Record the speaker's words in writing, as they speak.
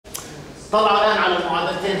طلعوا الان على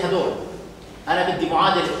المعادلتين هذول. انا بدي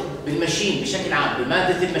معادله بالماشين بشكل عام،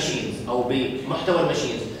 بماده الماشينز او بمحتوى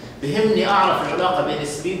الماشينز، بهمني اعرف العلاقه بين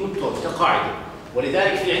السبيد والتورك كقاعده.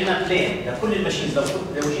 ولذلك في عندنا بلين لكل الماشينز،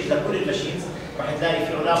 لو جيت لكل الماشينز راح تلاقي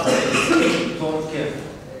في علاقه بين السبيد والتورك كيرف.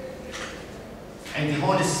 عندي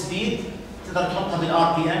هون السبيد تقدر تحطها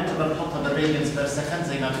بالار بي ام، تقدر تحطها بالراديانز بير سكند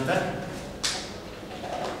زي ما بدك.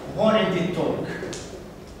 وهون عندي التورك.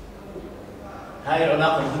 هاي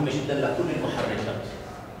العلاقه مهمه جدا لكل المحركات،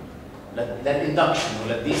 للاندكشن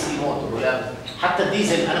ولا الدي سي موتور ولا حتى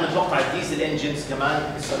الديزل. انا متوقع الديزل انجنز كمان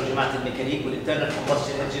بيكسروا جماعه الميكانيك والانترنال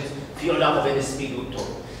كومبشن انجنز في علاقه بين السبيد والتورك.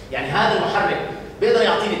 يعني هذا المحرك بيقدر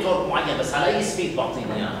يعطيني تورك معين، بس على اي سبيد بعطيني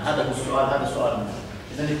يعني؟ هذا هو السؤال، هذا السؤال.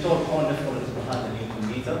 اذا التورك هون نفرض هذا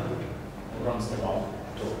نيوتن متر والرمز تبعه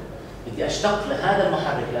تورك. بدي اشتق لهذا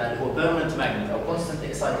المحرك الان اللي هو بيرمننت ماجنت او كونستنت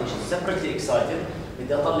اكسايتيشن سيبريتلي اكسايتد،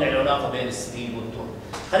 بدي اطلع العلاقه بين السبيد والتورك.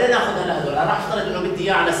 خلينا ناخذ هلا هذول. انا راح افترض انه بدي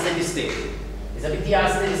اياه على ستيدي ستيت. اذا بدي اياه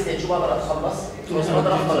على ستيدي ستيت شو بقدر اتخلص؟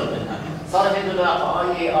 بقدر افترض منها صارت عنده علاقه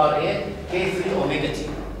اي اي ار اي كي 3 اوميجا تي.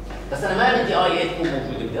 بس انا ما بدي اي اي تكون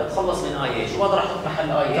موجوده، بدي اتخلص من اي اي. شو بقدر احط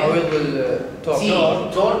محل اي اي؟ تعويض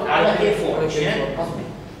التورك تورك على كي 4. قصدي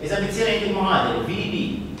اذا بتصير عندي المعادله في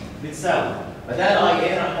بي بتساوي بدال اي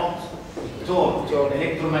اي راح احط تورك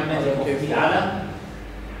الكترومagnetic على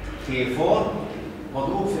كي 4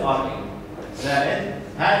 مضروب في ار اي زائد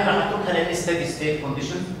هذه راح اتركها لان ستيدي ستيت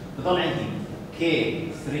كونديشن، بضل عندي كي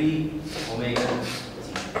 3 اوميجا تي.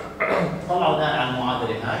 طلعوا الان على المعادله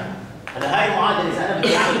هاي. هلا هاي المعادله اذا انا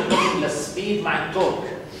بدي اعمل بلوت للسبيد مع التورك،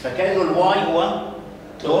 فكانه الواي هو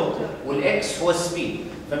تورك والاكس هو سبيد،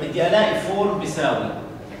 فبدي الاقي 4 بيساوي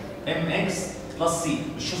ام اكس بلس سي.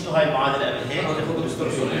 مش شفتوا هاي المعادله قبل هيك؟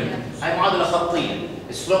 هاي معادله خطيه،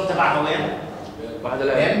 السلوب تبعها وين؟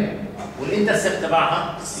 معادله ام والانترسبت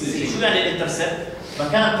تبعها سي. شو يعني الانترسبت؟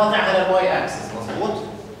 مكان قطع على الواي اكسس، مضبوط؟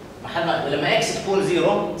 محل ما لما اكس تكون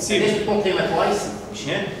زيرو ليش بتكون قيمه واي سي؟ مش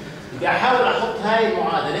هيك؟ بدي احاول احط هاي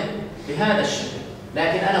المعادله بهذا الشكل،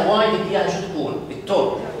 لكن انا واي بدي اياها شو تكون؟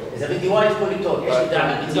 التورك. اذا بدي واي تكون التورك، ايش بدي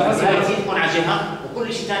اعمل؟ بدي واي تي تكون على جهه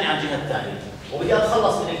وكل شيء ثاني على الجهه الثانيه، وبدي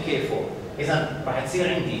اتخلص من الكي 4. اذا راح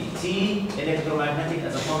تصير عندي تي الكترومagnetic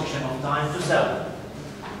از ا فانكشن اوف تايم تساوي،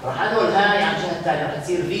 راح انقل هاي على الجهه الثانيه، راح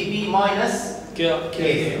تصير في بي ماينس كي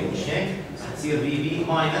 3. مش هيك؟ راح تصير في بي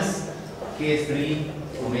ماينس كي 3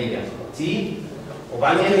 اوميجا تي.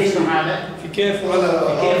 وبعدين ايش راح اعمل؟ في كي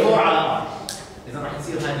 4 على ار. اذا راح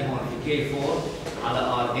تصير هذه هون في كي 4 على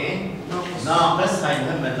ار اي ناقص، هاي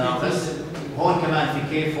مهمه ناقص، هون كمان في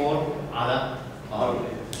كي 4 على ار.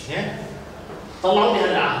 مش هيك؟ طلعوا لي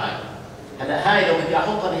هلا على هاي. هلا هاي لو بدي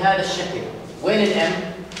احطها بهذا الشكل، وين الام؟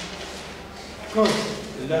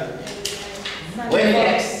 لا وين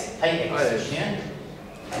الاكس؟ هي اكس. مش هيك؟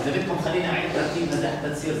 اذا بدكم خلينا اعيد ترتيبها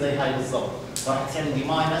لحتى تصير زي هاي بالضبط. راح تصير عندي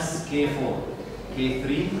ماينس كي 4 كي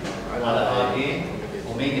 3 على ار اي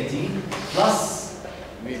اوميجا تي بلس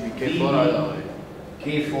كي 4 على ار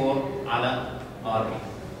كي 4 على ار اي.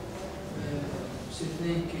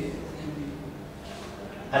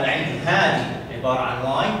 هلا عندي هذه عباره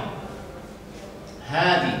عن واي،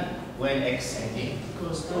 هذه وين اكس عندي؟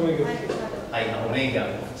 هاي اوميجا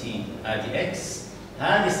اوف تي، هذه اكس،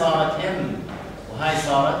 هذه صارت ام وهاي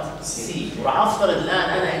صارت سي. وراح افترض الان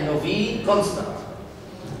انا انه في كونستنت،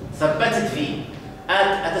 ثبتت في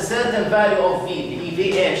at a certain value of v اللي هي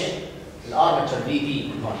في ايش؟ الارمتشر في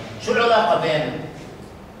بي. شو العلاقه بين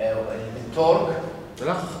التورك؟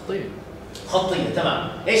 علاقه خطيه تمام.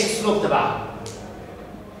 ايش السلوك تبعها؟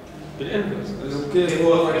 بالانفرس كيف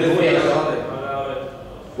هو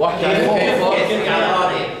واحد على ار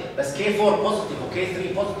اي، بس كي 4 بوزيتيف وكي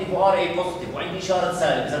 3 بوزيتيف وار اي بوزيتيف وعندي اشاره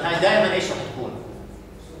سالب. اذا هاي دائما ايش راح تكون؟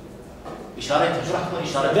 اشارتها شو راح تكون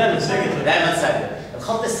اشارتها؟ دائما سالب.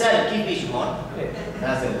 الخط السالب كيف بيجي هون؟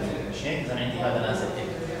 نازل مش هيك؟ اذا عندي هذا نازل هيك،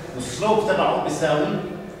 والسلوب تبعه بيساوي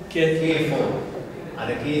كي 4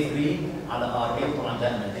 على كي 3 على ار اي، وطبعا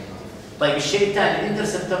دائما نيجاتيف. طيب الشيء الثاني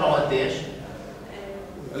الانترسبت تبعه قديش؟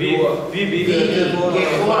 في كي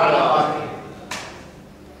 4 على ار اي.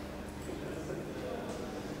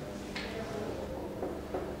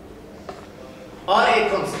 ار اي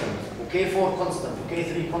كونستنت وكي 4 كونستنت وكي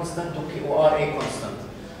 3 كونستنت وار اي كونستنت.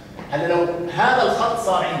 هلا لو هذا الخط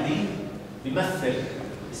صار عندي بيمثل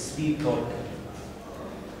سبيد تورك،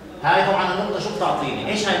 هاي طبعا النقطة شو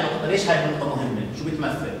بتعطيني؟ ايش هاي النقطة؟ ليش هاي النقطة مهمة؟ شو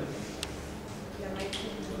بتمثل؟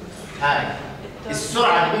 هاي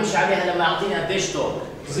السرعة اللي بمشي عليها لما يعطيني قديش تورك؟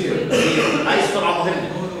 زيرو. هاي السرعة مهمة.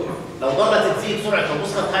 لو ضلت تزيد سرعتها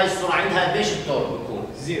ووصلت هاي السرعة عندها قديش التورك بيكون؟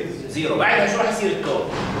 زيرو. بعدها شو راح يصير التورك؟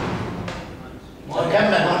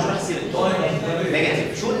 نكمل هون شو رح يصير التورك؟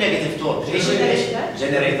 نيجاتيف. شو النيجاتيف تورك؟ ايش؟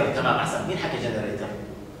 جنريتر. تمام احسن. مين حكى جنريتر؟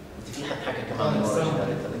 انت في حد حكى كمان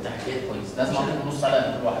جنريتر. انت حكيت كويس. لازم اعطيكم نص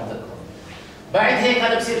على كل واحد ذكر. بعد هيك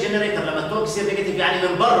هذا بصير جنريتر. لما التورك يصير نيجاتيف يعني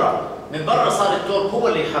من برا صار التورك هو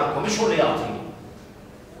اللي يحركه مش هو اللي يعطيه.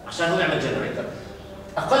 عشان هو يعمل جنريتر.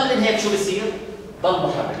 اقل من هيك شو بصير؟ ضل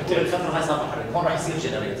محرك. طول الفتره هاي صار محرك. هون راح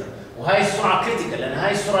يصير جنريتر. وهي السرعه كريتيكال لان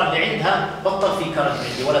هاي السرعه اللي عندها بطل في كرنت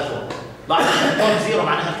عندي ولا تورك. لاحظ التورك زيرو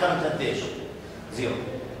معناها الكرنت قديش؟ زيرو.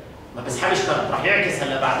 ما بسحبش كرنت. راح يعكس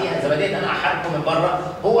هلا بعديها اذا بديت انا احركه من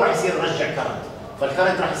برا هو راح يصير يرجع كرنت.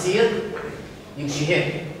 فالكرنت راح يصير يمشي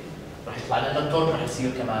هيك. راح يطلع لنا التورك راح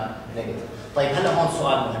يصير كمان نيجاتيف. طيب هلا هون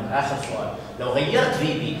سؤال مهم، اخر سؤال. لو غيرت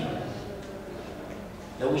في بي،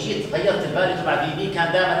 لو جيت غيرت الفاليو تبع في بي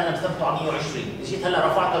كان دائما انا مثبته على 120، جيت هلا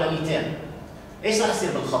رفعته ل 200، ايش راح يصير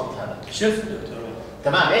بالخط هذا؟ شفت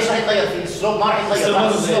تمام، ايش راح يتغير فيه؟ السلوب ما راح يتغير،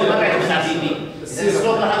 السلوب ما بيعتمد على في بي، اذا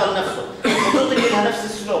السلوب راح يضل نفسه، الخطوط اللي لها نفس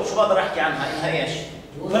السلوب شو بقدر احكي عنها؟ انها ايش؟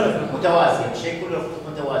 متوازيه، مش هيك كل الخطوط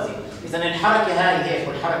متوازيه، اذا الحركه هاي هيك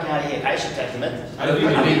والحركه هاي هيك، على ايش بتعتمد؟ على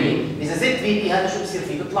في بي. اذا زدت في بي هذا شو بصير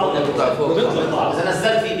فيه؟ بيطلع ولا بيطلع فوق؟ بيطلع. اذا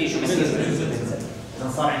نزلت في بي شو بصير؟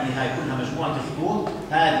 إذا صار عندي هاي كلها مجموعة خطوط،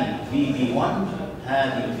 هذه في بي 1،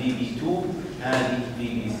 هذه في بي 2، هذه في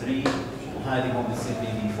بي 3، وهذه هون بتصير في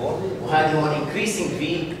بي 4، وهذه هون increasing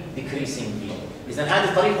في decreasing في. إذا هذه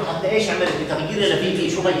الطريقة حتى إيش عملت بتغييرها لفي بي؟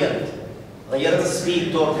 شو غيرت؟ غيرت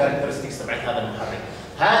السبيد تورك كاركترستكس تبعت هذا المحرك.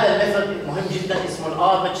 هذا الميثود مهم جدا اسمه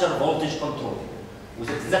الارمتشر فولتج كنترول.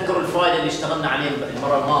 وإذا تتذكروا الفايل اللي اشتغلنا عليه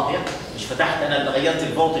المرة الماضية، مش فتحت أنا غيرت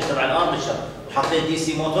الفولتج تبع الارمتشر وحطيت دي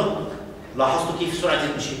سي موتور. لاحظتوا كيف سرعه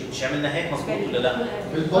مش عملنا هيك مضبوط ولا لا؟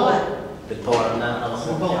 بالباور. بالباور انا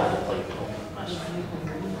بخرب هذا. طيب ماشي.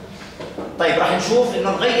 طيب راح نشوف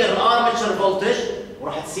انه نغير الارمتشر فولتج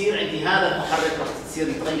وراح تصير عندي هذا المحرك راح تصير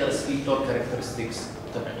يتغير السبيد تورك كاركترستكس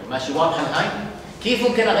تبعي. ماشي واضحه هاي؟ كيف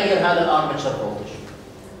ممكن اغير هذا الارمتشر فولتج؟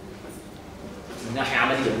 من ناحيه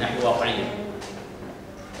عمليه، من ناحيه واقعيه.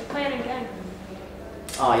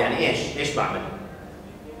 يعني ايش بعمل؟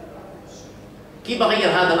 كيف بغير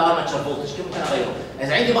هذا الارمتشر فولتج؟ كيف ممكن اغيره؟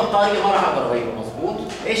 اذا عندي بطاريه ما راح اقدر اغيره مضبوط،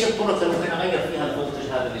 ايش الطرق اللي ممكن اغير فيها الفولتج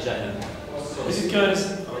هذا اللي جاي لنا؟ بس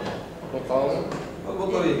كارثه. مقاومه.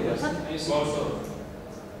 بطاريه.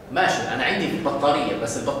 ماشي، انا عندي بطاريه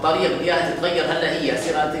بس البطاريه بدي اياها تتغير هلا، هي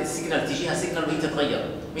يصير السيجنال تجيها سيجنال وهي تتغير،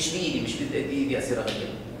 مش بايدي، مش بايدي اصير اغير.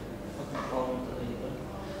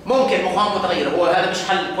 ممكن مقاومه متغيره، هو هذا مش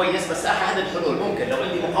حل كويس بس احد الحلول. ممكن لو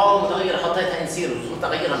عندي مقاومه متغيره حطيتها ان سيريز وصرت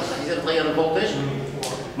اغيرها مش رح يصير تغير الفولتج.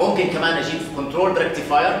 ممكن كمان اجيب كنترول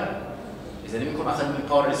ريكتيفاير، اذا منكم اخذ من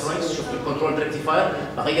باور الكترونكس شفت الكنترول ريكتيفاير،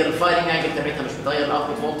 بغير الفايرنج انجل تبعتها مش بتغير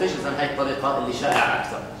الاوتبوت فولتج. اذا هاي الطريقه اللي شائعه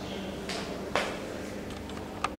اكثر.